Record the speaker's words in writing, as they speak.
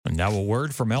now a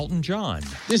word from Elton John.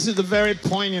 This is a very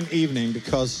poignant evening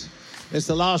because it's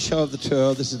the last show of the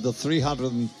tour. This is the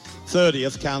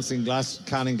 330th,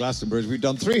 counting Glastonbury. We've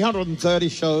done 330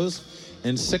 shows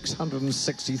in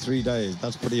 663 days.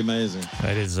 That's pretty amazing.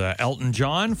 That is Elton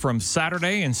John from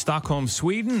Saturday in Stockholm,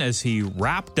 Sweden, as he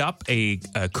wrapped up a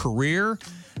career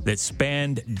that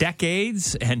spanned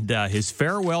decades, and his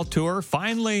farewell tour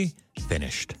finally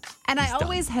finished. And I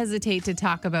always hesitate to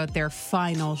talk about their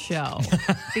final show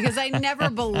because I never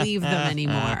believe them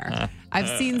anymore. I've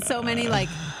seen so many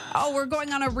we're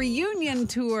going on a reunion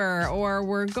tour, or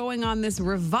we're going on this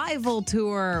revival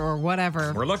tour, or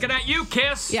whatever. We're looking at you,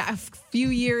 Kiss. Yeah, a few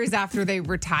years after they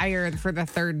retired for the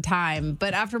third time.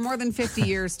 But after more than 50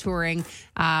 years touring,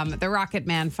 the Rocket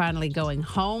Man finally going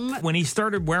home. When he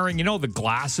started wearing, the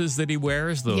glasses that he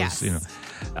wears, those, Yes.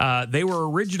 they were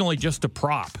originally just a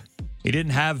prop. He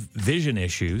didn't have vision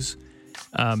issues,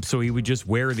 so he would just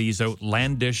wear these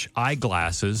outlandish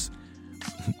eyeglasses.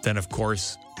 Then, of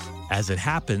course, as it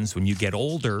happens, when you get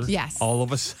older, Yes. all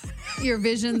of us... Your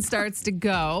vision starts to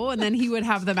go, and then he would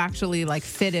have them actually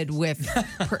fitted with,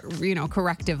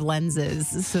 corrective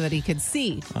lenses so that he could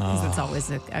see, because that's always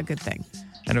a good thing.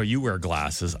 I know you wear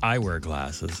glasses. I wear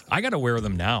glasses. I got to wear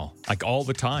them now, all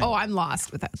the time. Oh, I'm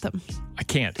lost without them. I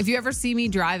can't. If you ever see me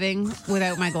driving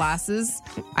without my glasses,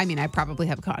 I probably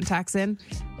have contacts in.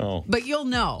 Oh. But you'll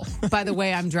know by the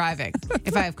way I'm driving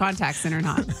if I have contacts in or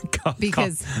not.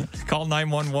 Call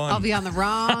 911. I'll be on the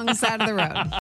wrong side of the road.